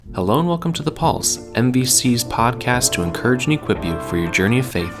Hello and welcome to The Pulse, MVC's podcast to encourage and equip you for your journey of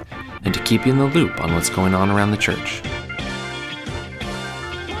faith and to keep you in the loop on what's going on around the church.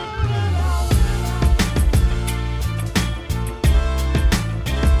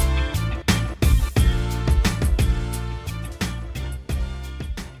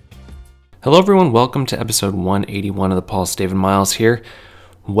 Hello everyone, welcome to episode 181 of The Pulse. David Miles here.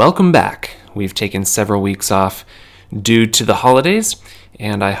 Welcome back. We've taken several weeks off due to the holidays,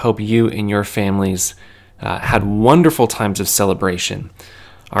 and I hope you and your families had wonderful times of celebration.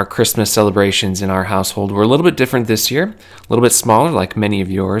 Our Christmas celebrations in our household were a little bit different this year, a little bit smaller like many of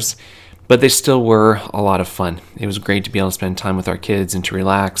yours, but they still were a lot of fun. It was great to be able to spend time with our kids and to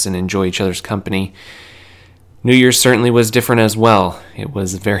relax and enjoy each other's company. New Year's certainly was different as well. It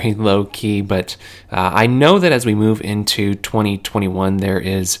was very low-key, but I know that as we move into 2021, there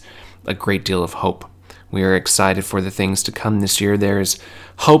is a great deal of hope. We are excited for the things to come this year. There is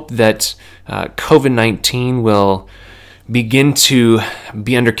hope that COVID-19 will begin to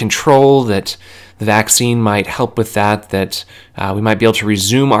be under control, that the vaccine might help with that we might be able to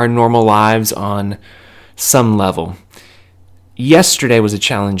resume our normal lives on some level. Yesterday was a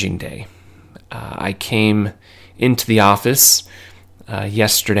challenging day. I came into the office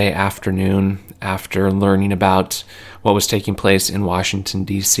yesterday afternoon after learning about what was taking place in Washington,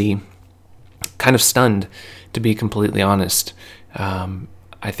 D.C., kind of stunned, to be completely honest.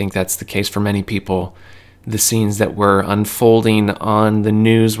 I think that's the case for many people. The scenes that were unfolding on the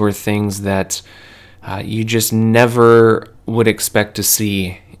news were things that you just never would expect to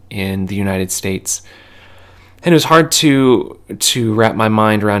see in the United States. And it was hard to wrap my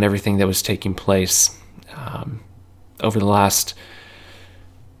mind around everything that was taking place over the last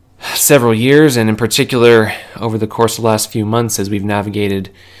several years, and in particular over the course of the last few months as we've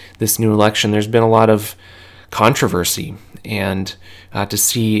navigated this new election. There's been a lot of controversy, and to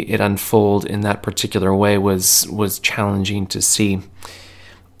see it unfold in that particular way was challenging to see.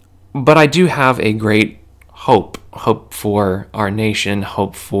 But I do have a great hope for our nation,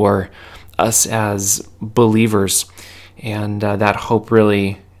 hope for us as believers, and that hope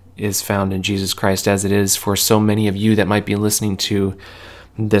really is found in Jesus Christ, as it is for so many of you that might be listening to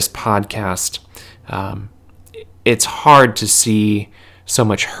this podcast. It's hard to see so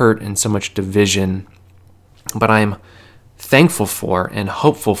much hurt and so much division, but I'm thankful for and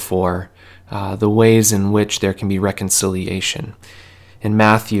hopeful for the ways in which there can be reconciliation. In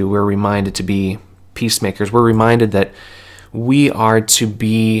Matthew, we're reminded to be peacemakers. We're reminded that we are to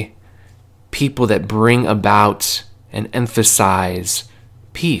be people that bring about and emphasize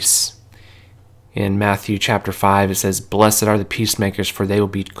peace. In Matthew chapter 5, it says, "Blessed are the peacemakers, for they will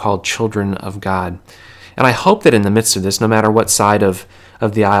be called children of God." And I hope that in the midst of this, no matter what side of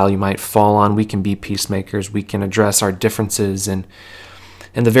the aisle you might fall on, we can be peacemakers. We can address our differences and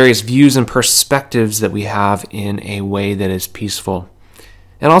the various views and perspectives that we have in a way that is peaceful,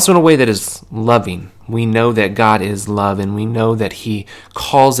 and also in a way that is loving. We know that God is love, and we know that He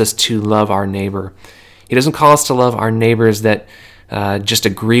calls us to love our neighbor. He doesn't call us to love our neighbors that just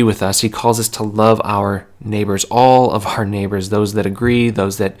agree with us. He calls us to love our neighbors, all of our neighbors, those that agree,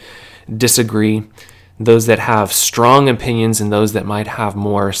 those that disagree, those that have strong opinions, and those that might have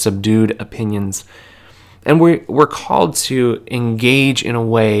more subdued opinions. And we're called to engage in a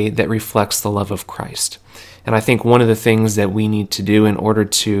way that reflects the love of Christ. And I think one of the things that we need to do in order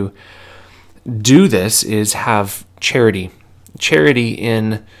to do this is have charity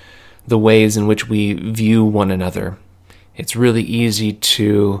in the ways in which we view one another. It's really easy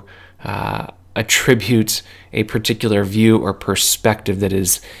to attribute a particular view or perspective that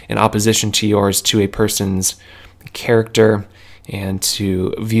is in opposition to yours to a person's character, and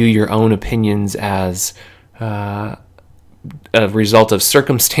to view your own opinions as a result of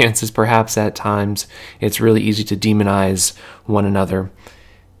circumstances, perhaps at times. It's really easy to demonize one another.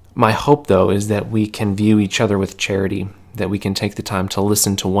 My hope, though, is that we can view each other with charity, that we can take the time to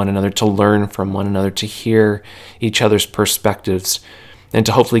listen to one another, to learn from one another, to hear each other's perspectives, and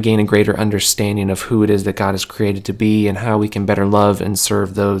to hopefully gain a greater understanding of who it is that God has created to be and how we can better love and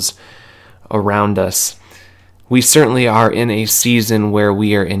serve those around us. We certainly are in a season where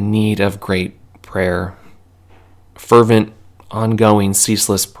we are in need of great prayer, fervent, ongoing,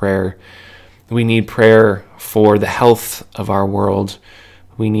 ceaseless prayer. We need prayer for the health of our world.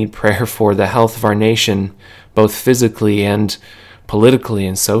 We need prayer for the health of our nation, both physically and politically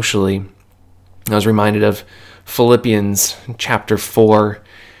and socially. I was reminded of Philippians chapter 4.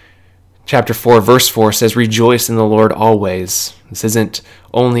 Chapter 4, verse 4 says, "Rejoice in the Lord always." This isn't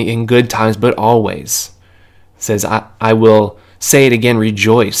only in good times, but always. It says, I will say it again,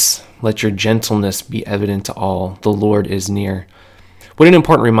 rejoice. Let your gentleness be evident to all. The Lord is near. What an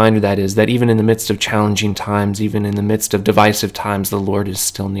important reminder that is, that even in the midst of challenging times, even in the midst of divisive times, the Lord is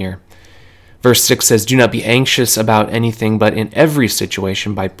still near. Verse 6 says, "Do not be anxious about anything, but in every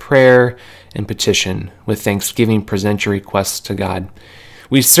situation, by prayer and petition, with thanksgiving, present your requests to God."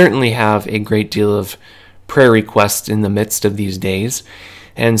 We certainly have a great deal of prayer requests in the midst of these days,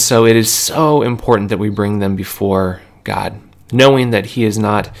 and so it is so important that we bring them before God, knowing that He is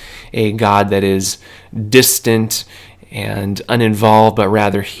not a God that is distant and uninvolved, but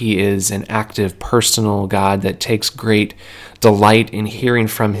rather He is an active, personal God that takes great delight in hearing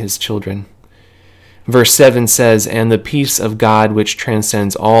from His children. Verse 7 says, "And the peace of God, which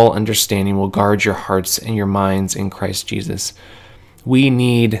transcends all understanding, will guard your hearts and your minds in Christ Jesus." We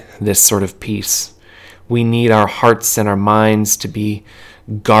need this sort of peace. We need our hearts and our minds to be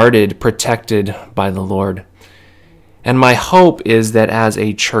guarded, protected by the Lord. And my hope is that as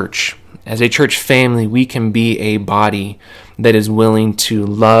a church family, we can be a body that is willing to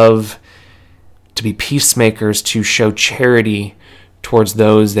love, to be peacemakers, to show charity towards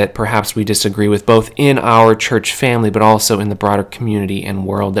those that perhaps we disagree with, both in our church family, but also in the broader community and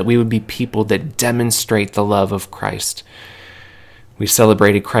world, that we would be people that demonstrate the love of Christ. We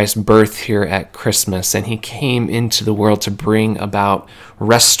celebrated Christ's birth here at Christmas, and He came into the world to bring about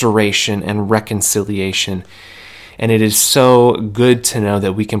restoration and reconciliation. And it is so good to know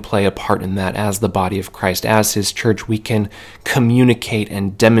that we can play a part in that as the body of Christ. As His church, we can communicate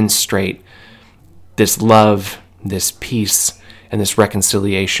and demonstrate this love, this peace, and this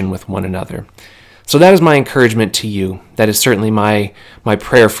reconciliation with one another. So that is my encouragement to you. That is certainly my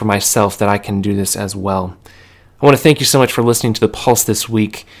prayer for myself, that I can do this as well. I want to thank you so much for listening to The Pulse this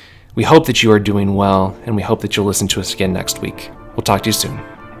week. We hope that you are doing well, and we hope that you'll listen to us again next week. We'll talk to you soon.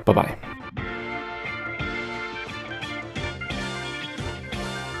 Bye-bye.